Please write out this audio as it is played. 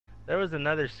There was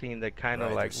another scene that kind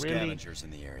of like really,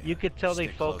 you could tell they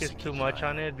focused too much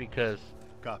on it because,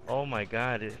 oh my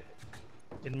God, it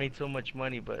made so much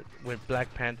money. But when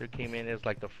Black Panther came in, it was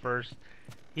like the first.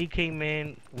 He came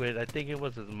in with, I think it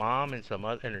was his mom and some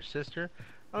other and her sister.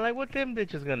 I'm like, what them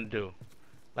bitches gonna do?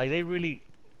 Like they really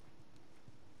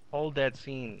hold that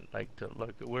scene like to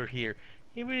look. We're here.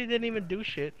 He really didn't even do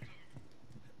shit.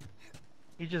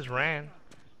 He just ran.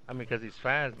 I mean, because he's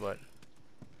fast, but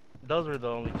those were the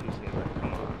only two scenes. Like,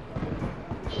 come on.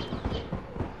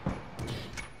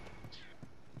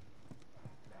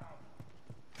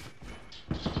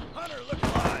 Hunter, look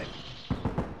alive!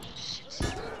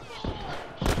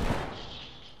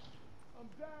 I'm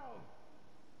down.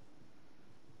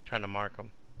 Trying to mark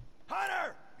him.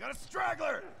 Hunter, got a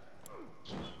straggler.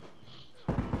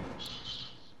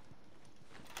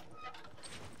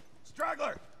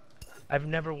 Straggler. I've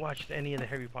never watched any of the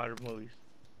Harry Potter movies.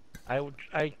 I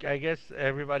guess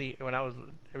everybody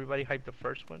everybody hyped the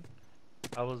first one.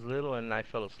 I was little and I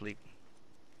fell asleep.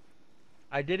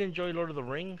 I did enjoy Lord of the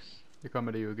Rings. They're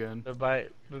coming to you again. But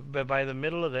by the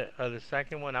middle of the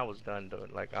second one, I was done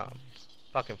doing like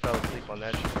fucking fell asleep on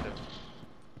that shit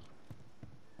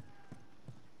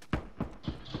too.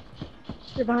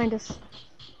 They're behind us.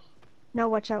 No,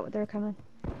 watch out, they're coming.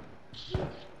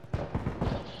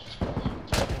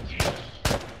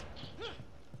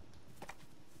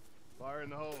 Fire in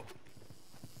the hole.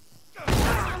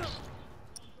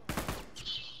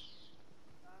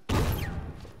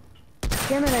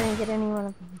 Damn it, I didn't get any one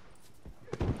of them.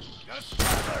 Got a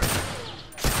straggler.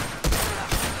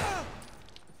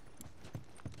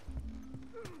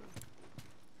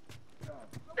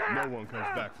 No one comes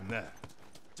back from that.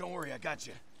 Don't worry, I got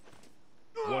you.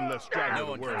 One less straggler No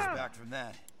to one worry comes about. back from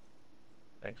that.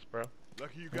 Thanks, bro.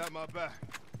 Lucky you got my back.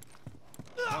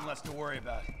 One less to worry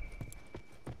about.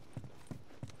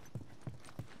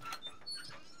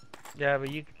 Yeah,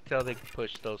 but you can tell they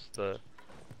pushed the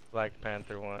Black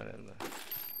Panther one and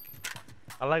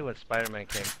I like when Spider-Man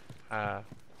came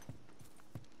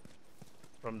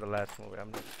from the last movie.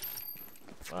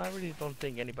 Well, I really don't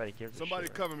think anybody gives a Somebody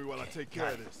shit. cover me while I take care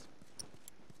of this.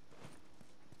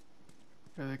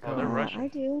 Yeah, they Oh, they're rushing. I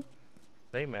do.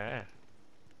 They mad.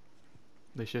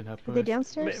 They shouldn't have Are pushed. they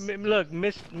downstairs? Look,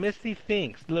 Misty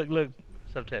thinks. Look,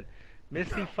 sub 10.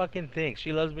 Misty fucking thinks.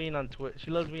 She loves being on Twitter. She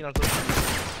loves being on social media.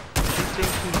 She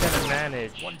thinks she's gonna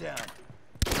manage One down.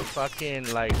 to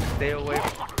fucking like stay away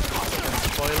from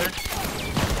spoilers.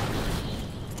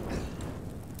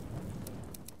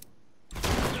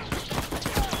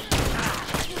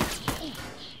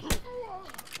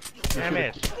 Damn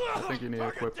it! I think you need to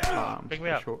equip Pick me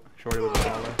up. Shorty with a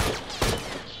dollar.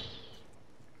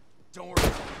 Don't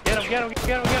worry. Get him!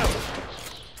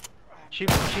 She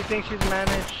thinks she's gonna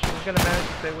manage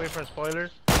to stay away from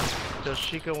spoilers, so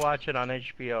she can watch it on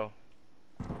HBO.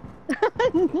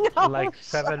 No, Like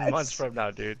 7 shush. months from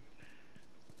now, dude.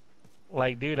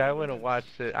 Like, dude, I would have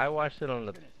watched it. I watched it on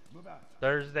the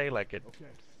Thursday, like at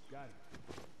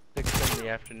 6 in the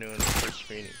afternoon, the first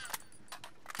screening.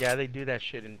 Yeah, they do that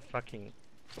shit in fucking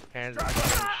hands and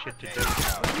shit to do.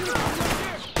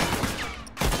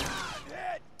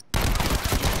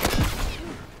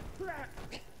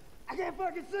 I can't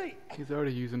fucking see. He's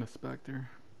already using a Spectre.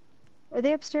 Are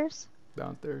they upstairs?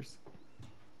 Downstairs.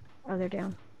 Oh, they're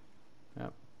down.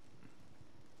 Yep.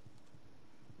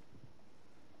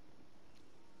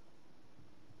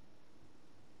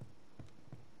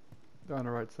 Down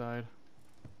the right side.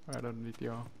 Right underneath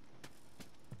y'all.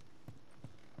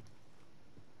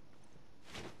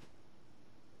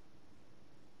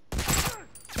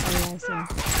 Oh, yeah, I see him.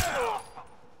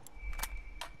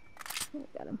 Oh,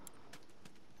 got him.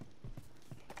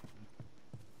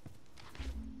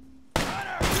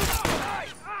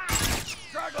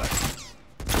 Straggler.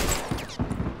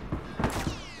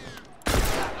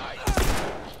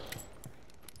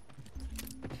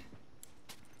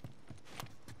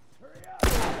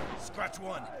 Scratch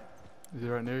one. Is he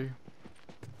right near you?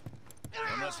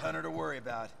 One less Hunter to worry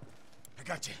about. I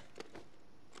got you.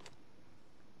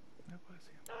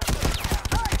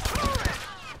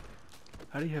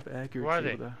 How do you have accuracy Where are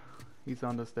they? with that? He's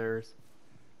on the stairs.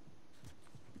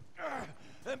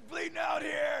 I'm bleeding out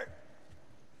here.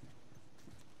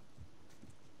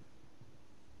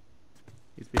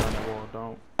 He's behind the wall,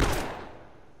 don't.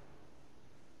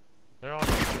 They're all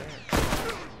there.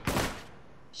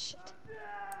 Shit.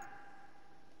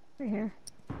 Right here.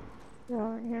 They're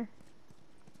all right here.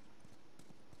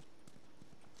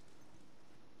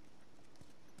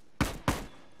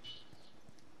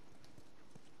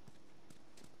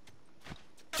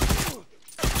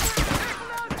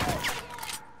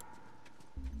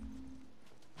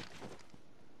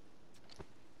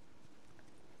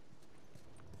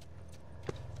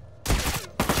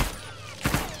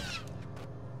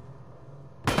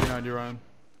 behind you, Ryan.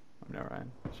 I'm not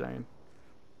Ryan. Shane.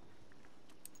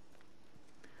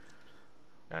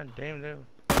 God damn, dude.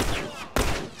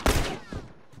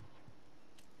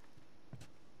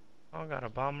 I don't got a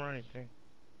bomb or anything.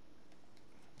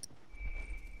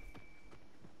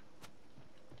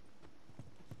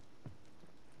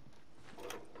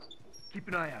 Keep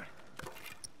an eye out.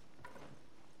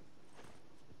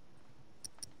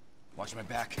 Watch my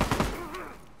back.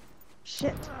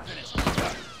 Shit. Finish.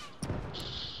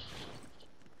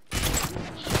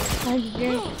 Find a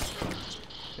drink.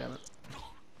 Damn it.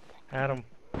 Had him.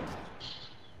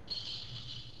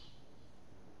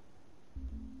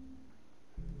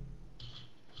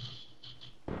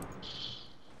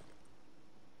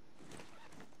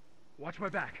 Watch my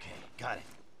back. Okay, got it.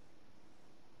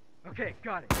 Okay,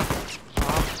 got it.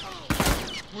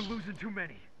 We're losing too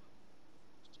many.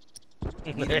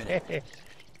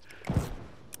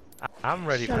 I'm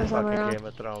ready Shut for us on fucking around. Game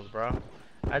of Thrones, bro.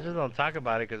 I just don't talk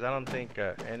about it because I don't think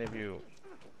any of you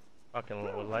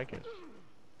fucking would like it.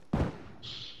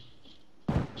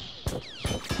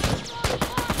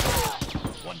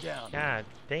 One down. God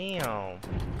damn.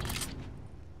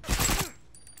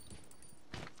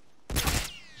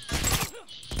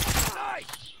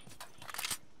 Nice.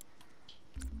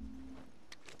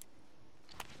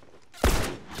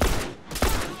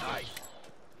 Nice.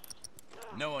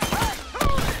 No one.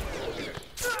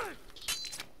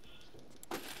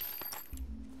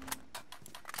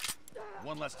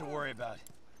 One less to worry about.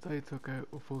 They took out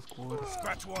a full squad.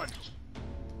 Scratch one.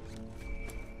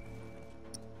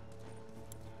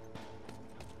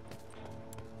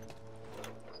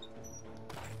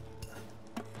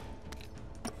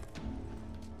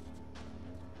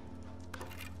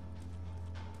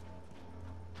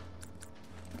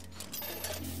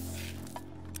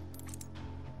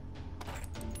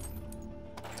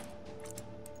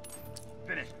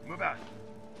 Finished. Move out.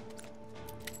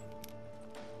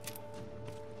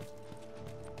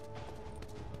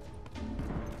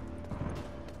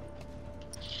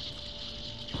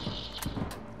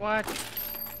 What?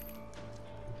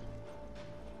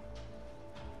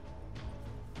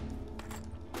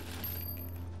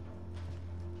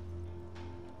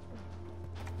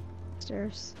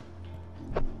 Stairs.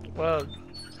 Well,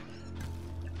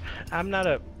 I'm not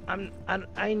a. I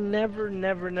never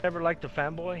liked a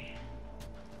fanboy.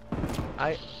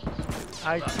 I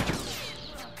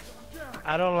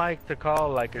don't like to call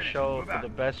like a show for the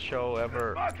best show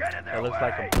ever unless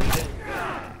I complete it.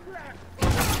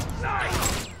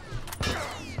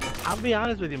 I'll be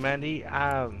honest with you, Mandy.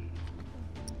 I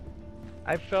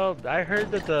heard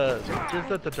that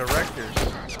the directors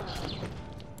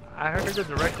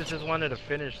just wanted to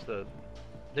finish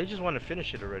they just want to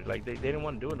finish it already. Like they didn't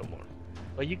want to do it no more.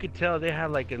 But you could tell they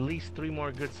had like at least 3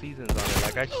 more good seasons on it.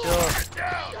 Like I still,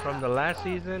 from the last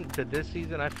season to this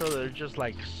season, I feel they're just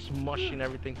like smushing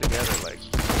everything together. Like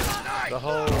the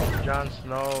whole Jon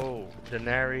Snow,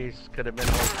 Daenerys could have been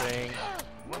the whole thing.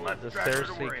 The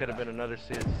Cersei could have been another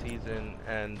season,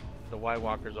 and the White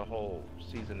Walkers a whole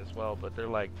season as well. But they're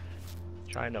like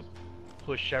trying to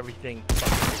push everything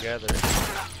together.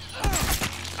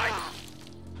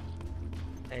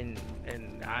 And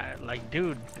I like,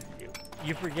 dude,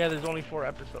 you forget there's only 4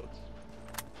 episodes.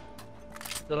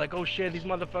 They're like, oh shit, these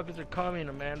motherfuckers are coming,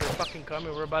 man. They're fucking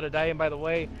coming. We're about to die. And by the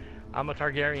way, I'm a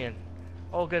Targaryen.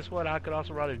 Oh, guess what? I could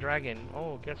also ride a dragon.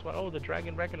 Oh, guess what? Oh, the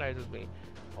dragon recognizes me.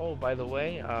 Oh, by the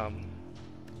way,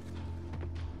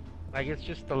 like it's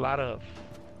just a lot of,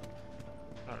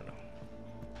 I don't know.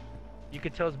 You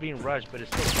could tell it's being rushed, but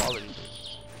it's still quality.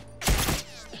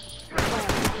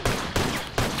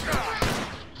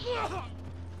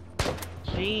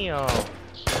 Damn.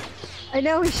 I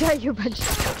know he shot you a bunch.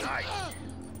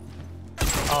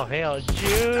 Oh hell,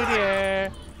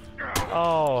 Junior.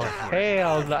 Oh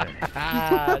hell, no.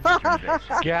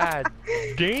 God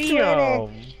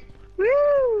damn.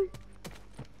 Woo!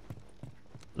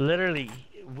 Literally,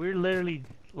 we're literally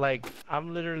like,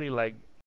 I'm literally like